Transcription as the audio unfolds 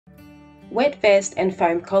wet vest and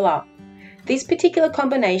foam collar. This particular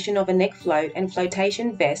combination of a neck float and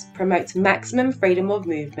flotation vest promotes maximum freedom of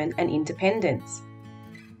movement and independence.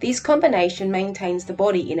 This combination maintains the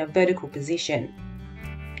body in a vertical position.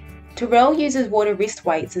 Terrell uses water wrist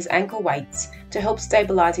weights as ankle weights to help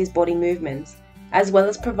stabilise his body movements, as well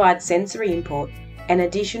as provide sensory input and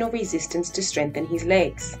additional resistance to strengthen his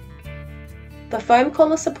legs. The foam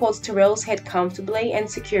collar supports Terrell's head comfortably and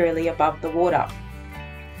securely above the water.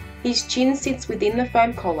 His chin sits within the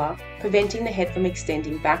foam collar, preventing the head from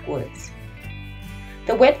extending backwards.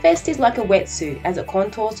 The wet vest is like a wetsuit as it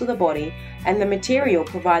contours to the body, and the material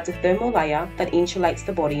provides a thermal layer that insulates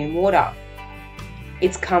the body in water.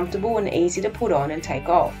 It's comfortable and easy to put on and take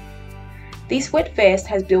off. This wet vest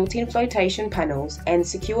has built-in flotation panels and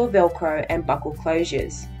secure Velcro and buckle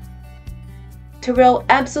closures. Terrell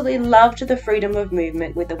absolutely loved the freedom of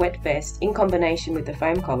movement with the wet vest in combination with the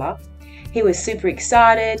foam collar. He was super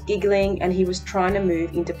excited, giggling, and he was trying to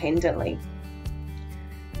move independently.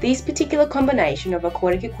 This particular combination of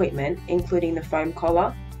aquatic equipment, including the foam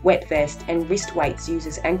collar, wet vest, and wrist weights used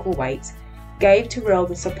as ankle weights, gave Terrell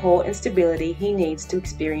the support and stability he needs to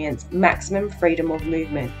experience maximum freedom of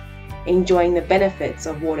movement, enjoying the benefits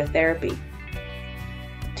of water therapy.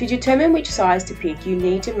 To determine which size to pick, you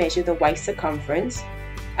need to measure the waist circumference,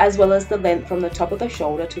 as well as the length from the top of the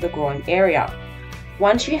shoulder to the groin area.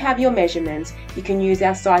 Once you have your measurements, you can use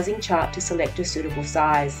our sizing chart to select a suitable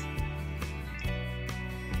size.